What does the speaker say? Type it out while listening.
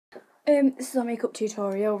This is our makeup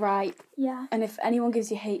tutorial, right? Yeah. And if anyone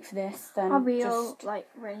gives you hate for this, then A real,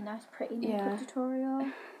 really nice, pretty makeup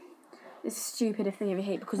tutorial. It's stupid if they give you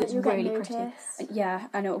hate because it's you'll really get pretty. noticed. Yeah,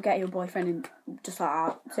 and it'll get your boyfriend and just like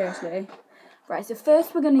that. Seriously. Right, so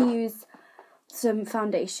first we're going to use some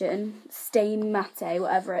foundation, Stain Matte,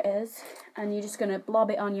 whatever it is. And you're just going to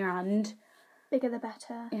blob it on your hand. Bigger the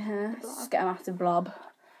better. Yeah, just get a massive blob.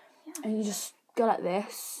 Yeah. And you just go like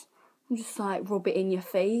this. And just like rub it in your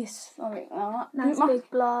face. Like that. Nice big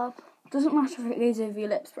blob. Doesn't matter if it goes over your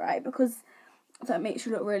lips, right? Because that makes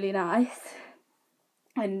you look really nice.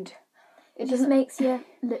 And it just makes your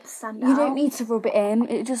lips stand out. You don't need to rub it in.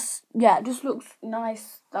 It just looks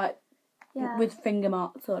nice, like with finger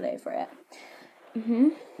marks all over it.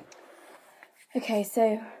 Okay,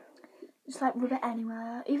 so just like rub it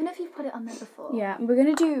anywhere, even if you've put it on there before. Yeah, we're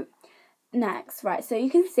gonna do next, right? So you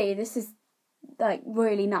can see this is like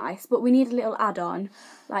really nice, but we need a little add-on,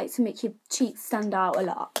 like to make your cheeks stand out a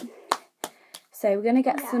lot. So we're gonna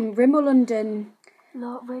get some Rimmel London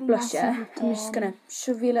really blusher. Nice. I'm just gonna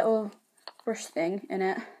shove your little brush thing in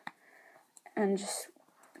it and just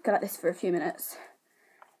go like this for a few minutes.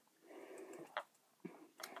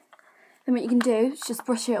 Then what you can do is just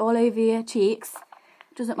brush it all over your cheeks.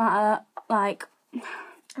 Doesn't matter, like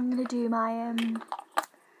I'm gonna do my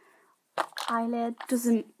eyelids.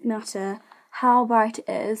 Doesn't matter how bright it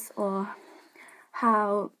is or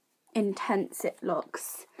how intense it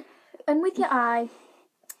looks. And with your eyelids,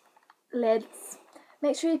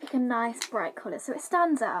 make sure you pick a nice bright colour so it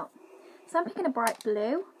stands out. So I'm picking a bright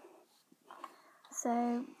blue.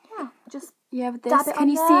 So just with this, can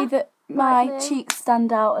you see that my cheeks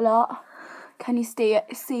stand out a lot? Can you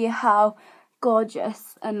see how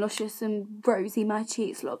gorgeous and luscious and rosy my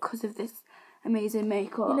cheeks look because of this amazing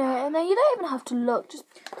makeup? You know, and then you don't even have to look. Just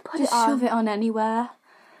put it on. Shove it on anywhere.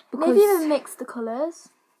 Maybe even mix the colours.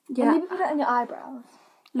 Yeah. And maybe put it on your eyebrows.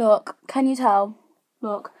 Look, can you tell?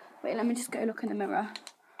 Look. Wait, let me just go look in the mirror.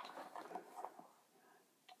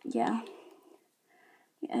 Yeah.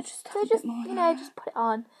 Yeah, just a bit more. Just put it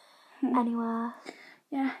on anywhere.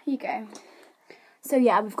 Yeah, here you go. So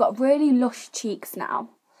yeah, we've got really lush cheeks now.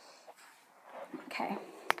 Okay.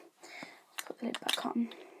 Put the lid back on.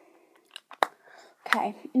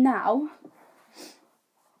 Okay, now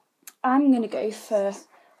I'm going to go for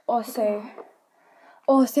also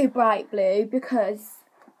bright blue because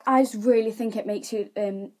I just really think it makes your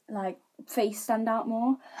face stand out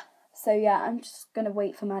more. So yeah, I'm just going to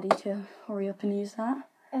wait for Maddie to hurry up and use that.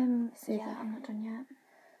 I'm not done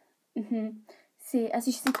yet. See, as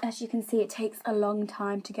you can see, it takes a long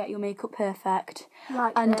time to get your makeup perfect.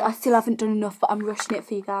 Like and this. I still haven't done enough, but I'm rushing it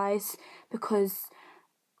for you guys because,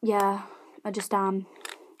 I just am.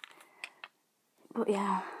 But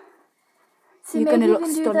yeah, so you're gonna look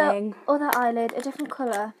stunning. The other eyelid a different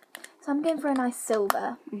colour. So I'm going for a nice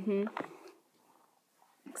silver.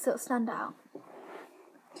 So it'll stand out.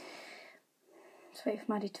 Just wait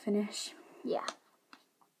for Maddie to finish. Yeah.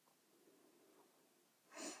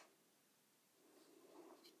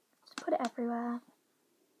 Put it everywhere.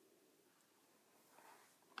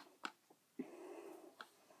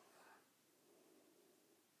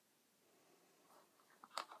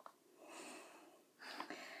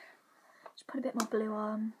 Just put a bit more blue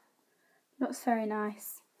on. Looks very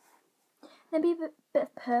nice. Maybe a bit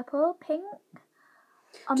of purple, pink.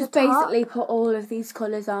 Just basically put all of these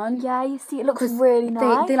colours on. Yeah, you see, it looks really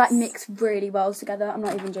nice. They like mix really well together. I'm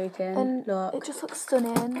not even joking. And look, it just looks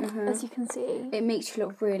stunning, as you can see. It makes you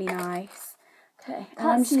look really nice. Okay, and Can't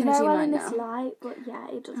I'm just see gonna very do well mine in now. this light, but yeah,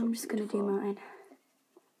 it does. I'm just gonna do mine.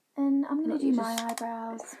 And I'm gonna do my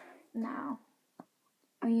eyebrows now.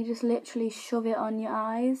 And you just literally shove it on your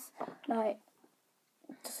eyes, like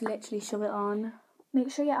just literally shove it on.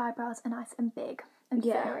 Make sure your eyebrows are nice and big and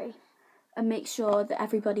furry. And make sure that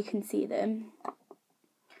everybody can see them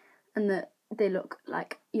and that they look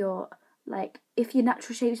like if your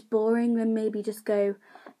natural shape's boring, then maybe just go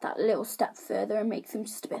that little step further and make them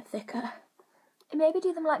just a bit thicker. And maybe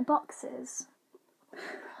do them like boxes.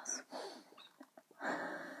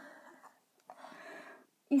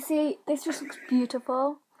 You see, this just looks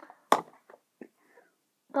beautiful.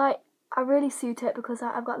 Like, I really suit it because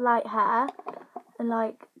I've got light hair and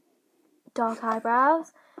like dark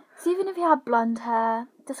eyebrows. So even if you have blonde hair,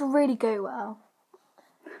 this will really go well.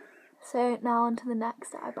 So now on to the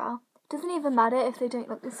next eyebrow. It doesn't even matter if they don't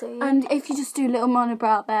look the same. And if you just do a little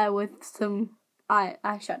monobrow there with some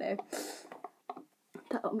eyeshadow,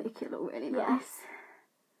 that'll make it look really nice.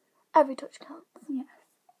 Every touch counts. Yeah.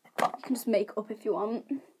 You can just make up if you want.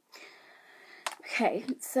 Okay,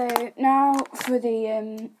 so now for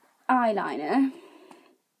the eyeliner.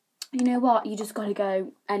 You know what? You just gotta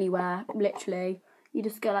go anywhere, literally. You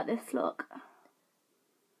just go like this, look.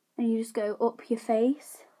 And you just go up your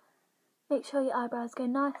face. Make sure your eyebrows go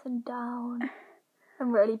nice and down.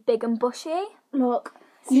 And really big and bushy. Look.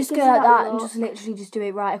 So You just it go gives you like that that and look. just literally just do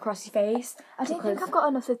it right across your face. I don't think I've got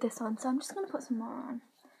enough of this one, so I'm just going to put some more on.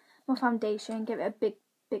 More foundation, give it a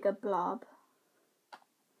bigger blob.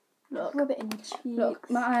 Look. Rub it in your cheeks. Look,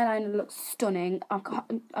 my eyeliner looks stunning.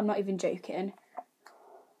 I'm not even joking.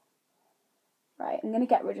 Right, I'm going to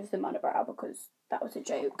get rid of the monobrow because that was a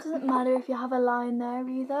joke. Doesn't matter if you have a line there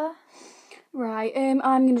either. Right, I'm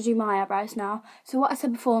going to do my eyebrows now. So what I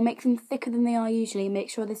said before, make them thicker than they are usually. Make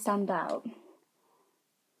sure they stand out.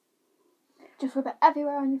 Just rub it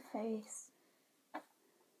everywhere on your face.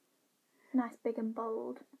 Nice, big and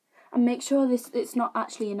bold. And make sure it's not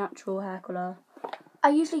actually a natural hair colour. I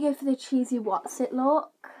usually go for the cheesy What's It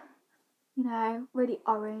look. You know, really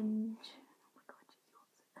orange. Oh my god,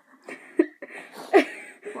 cheesy What's It.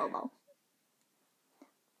 Well.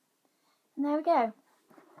 And there we go.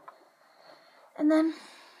 And then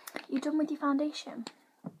you're done with your foundation.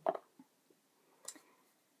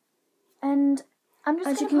 And I'm just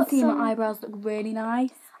As you gonna can see, my eyebrows look really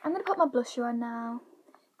nice. I'm going to put my blusher on now.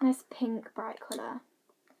 Nice pink, bright colour.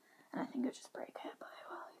 And I think I'll just break it, but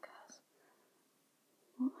I will, you guys.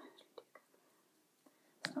 What?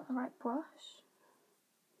 It's not the right brush.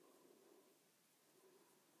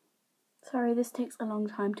 Sorry, this takes a long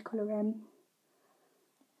time to colour in.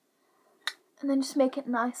 And then just make it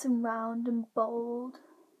nice and round and bold.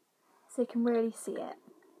 So you can really see it.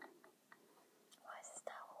 Why is this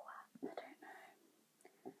towel wet? I don't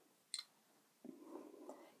know.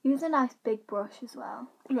 Use a nice big brush as well.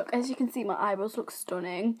 Look, as you can see, my eyebrows look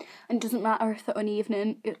stunning. And it doesn't matter if they're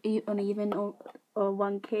uneven or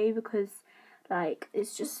wonky because, like,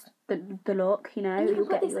 it's just the look, you know. And you can You'll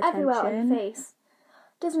put get this your everywhere on attention. your face.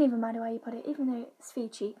 Doesn't even matter where you put it, even though it's for your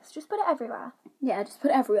cheeks. Just put it everywhere. Yeah, just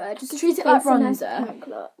put it everywhere. Just Gives treat your it like face a nice bronzer. pink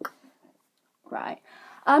look. Right.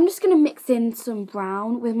 I'm just going to mix in some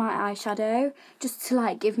brown with my eyeshadow just to,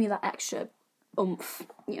 like, give me that extra oomph,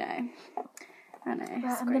 you know. I know.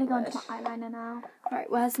 Right, I'm going to go into my eyeliner now. Right,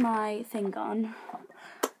 where's my thing gone?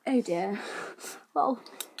 Oh dear. Well,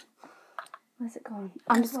 where's it gone?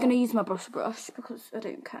 I'm just going to use my brush because I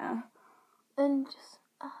don't care. And just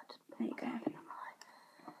There you go.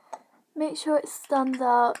 make sure it stands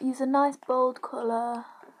out. Use a nice bold colour.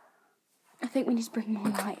 I think we need to bring more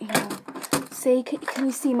light here. See, can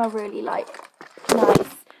you see my really, like, nice...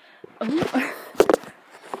 Oh.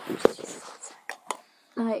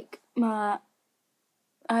 Like, my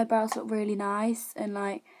eyebrows look really nice and,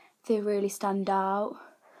 like, they really stand out.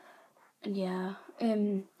 And, yeah.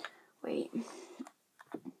 Wait.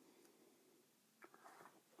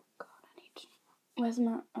 God,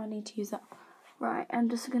 I need to use that. Right, I'm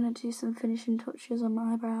just going to do some finishing touches on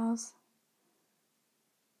my eyebrows.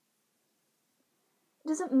 It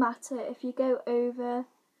doesn't matter if you go over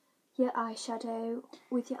your eyeshadow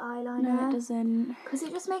with your eyeliner. No, it doesn't. Because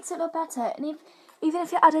it just makes it look better. And even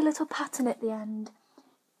if you add a little pattern at the end,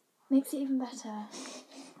 makes it even better.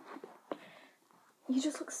 You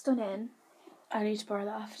just look stunning. I need to borrow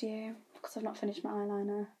that after you because I've not finished my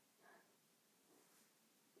eyeliner.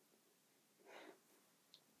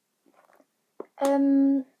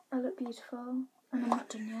 I look beautiful. And I'm not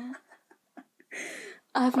done yet.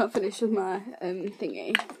 I have not finished with my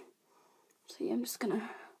thingy. So yeah, I'm just gonna...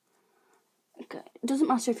 Okay. It doesn't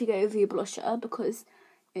matter if you go over your blusher because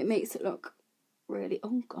it makes it look really...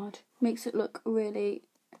 Oh god. Makes it look really...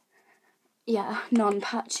 Yeah,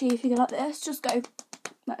 non-patchy. If you go like this, just go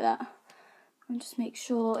like that. And just make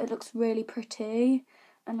sure it looks really pretty.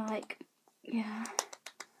 And like, yeah.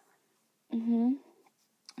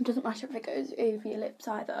 It doesn't matter if it goes over your lips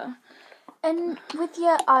either. And with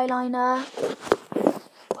your eyeliner,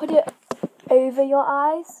 put it over your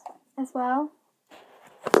eyes as well.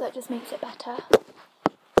 So it just makes it better.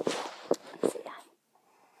 So yeah.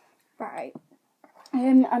 Right.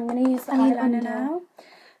 I'm going to use the eyeliner under. now.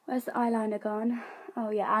 Where's the eyeliner gone? Oh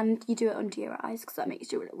yeah, and you do it under your eyes because that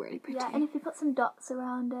makes you look really pretty. Yeah, and if you put some dots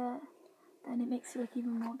around it, then it makes you look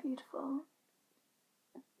even more beautiful.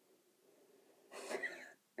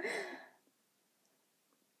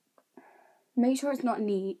 Make sure it's not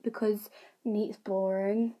neat because neat's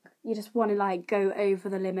boring. You just want to like go over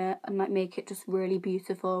the limit and like make it just really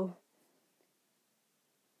beautiful.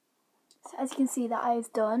 So as you can see, that eye is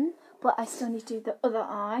done, but I still need to do the other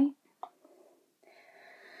eye.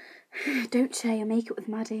 Don't share your makeup with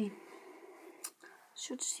Maddie.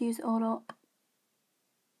 She'll just use it all up.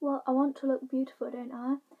 Well, I want to look beautiful, don't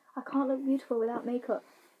I? I can't look beautiful without makeup.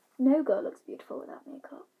 No girl looks beautiful without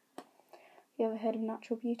makeup. you ever heard of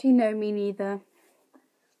Natural Beauty? No, me neither.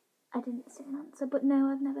 I didn't say an answer, but no,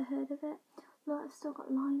 I've never heard of it. Look, I've still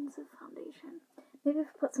got lines of foundation. Maybe if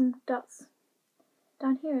I put some dots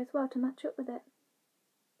down here as well to match up with it.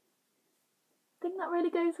 I think that really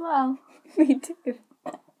goes well. Me too.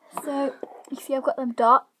 So, you see I've got them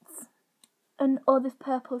dots and all this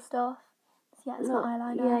purple stuff. So yeah, it's Look, my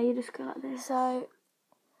eyeliner. yeah, you just go like this. So,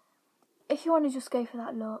 if you want to just go for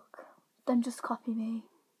that look, then just copy me.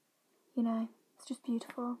 You know, it's just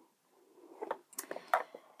beautiful.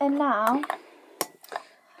 And now,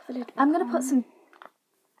 I'm going to put some,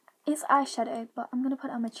 it's eyeshadow, but I'm going to put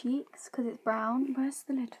it on my cheeks because it's brown. Where's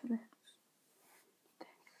the lid for this?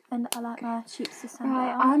 And I like my cheeks to stand Right,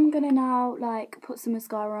 out. I'm gonna now like put some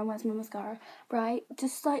mascara on. Where's my mascara? Right,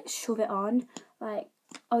 just like shove it on. Like,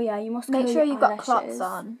 oh yeah, you must Make curl sure your you've got eyelashes. clots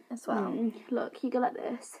on as well. Look, you go like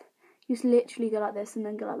this. You just literally go like this and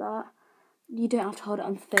then go like that. You don't have to hold it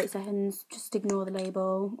on for 30 seconds. Just ignore the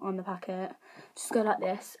label on the packet. Just go like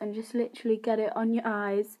this and just literally get it on your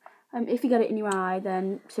eyes. If you get it in your eye,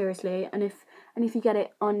 then seriously, and if you get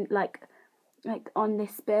it on like on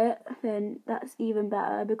this bit, then that's even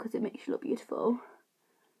better because it makes you look beautiful.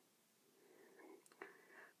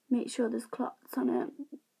 Make sure there's clots on it.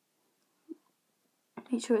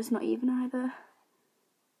 Make sure it's not even either.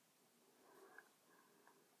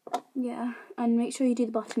 Yeah, and make sure you do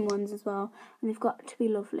the bottom ones as well. And they've got to be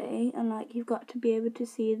lovely, and like you've got to be able to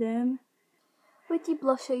see them. With your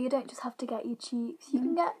blusher, you don't just have to get your cheeks. You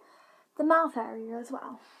can get the mouth area as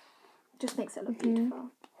well. Just makes it look beautiful.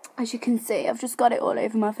 As you can see, I've just got it all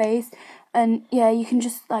over my face, and yeah, you can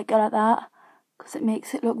just like go like that because it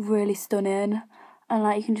makes it look really stunning. And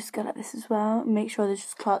like you can just go like this as well. Make sure there's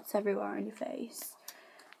just clots everywhere on your face.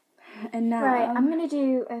 And now, Right, I'm gonna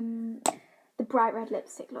do the bright red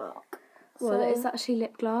lipstick look. Well, So it's actually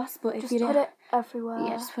lip gloss, but if just you put don't, it everywhere.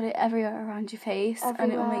 yeah, just put it everywhere around your face,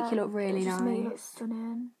 and it will make you look really It'll just make you look nice.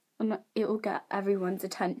 stunning. And it will get everyone's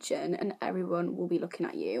attention, and everyone will be looking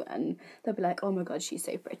at you, and they'll be like, "Oh my god, she's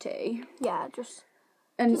so pretty." Yeah, just.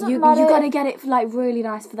 And Doesn't you matter gotta if- get it like really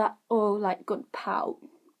nice for that, or like good pout.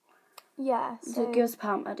 Yeah. So give us a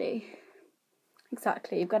pout, Maddie.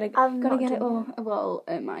 Exactly. You've got to I'm gotta not get it all. doing Well,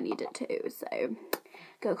 I need it too. So,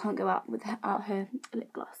 girl can't go out without her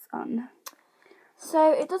lip gloss on.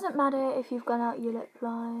 So it doesn't matter if you've gone out your lip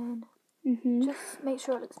line. Mhm. Just make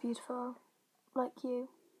sure it looks beautiful, like you.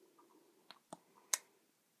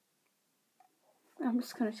 I'm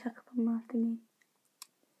just gonna check up on my thingy.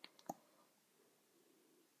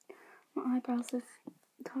 My eyebrows have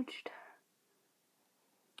dodged.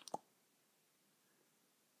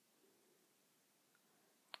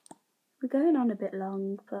 We're going on a bit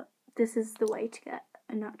long, but this is the way to get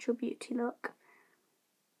a natural beauty look.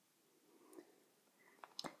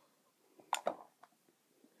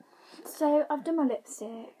 So I've done my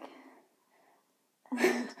lipstick.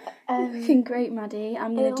 And, Looking great, Maddie.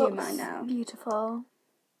 I'm gonna it do looks mine now. beautiful,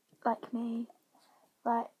 like me.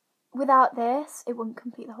 Like without this, it wouldn't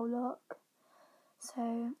complete the whole look.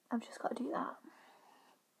 So I've just got to do that.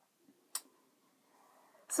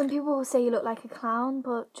 Some people will say you look like a clown,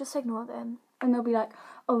 but just ignore them. And they'll be like,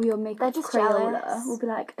 "Oh, your makeup's They're just Crayola." jealous. We'll be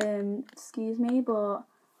like, excuse me, but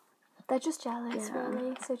They're just jealous, Yeah.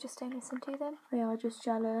 really. So just don't listen to them. they are just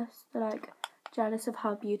jealous. They're like jealous of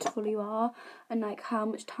how beautiful you are and like how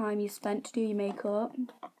much time you spent to do your makeup.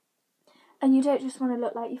 And you don't just want to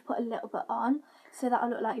look like you've put a little bit on, so that'll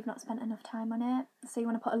look like you've not spent enough time on it. So you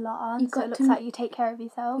want to put a lot on, You've so got it looks to- like you take care of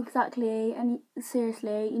yourself. Exactly, and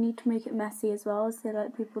seriously, you need to make it messy as well, so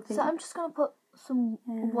like people think. So I'm just gonna put some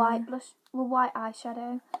white blush, white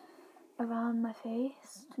eyeshadow around my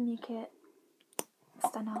face to make it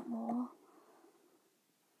stand out more.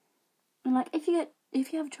 And like if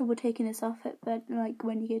you have trouble taking this off at bed, like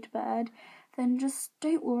when you go to bed, then just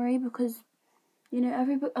don't worry because you know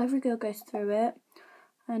every girl goes through it,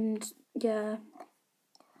 and yeah,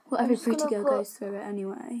 well every just gonna pretty girl put- goes through it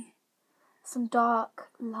anyway. Some dark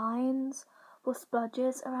lines or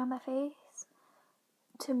splodges around my face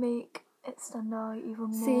to make it stand out even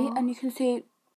more. See, and you can see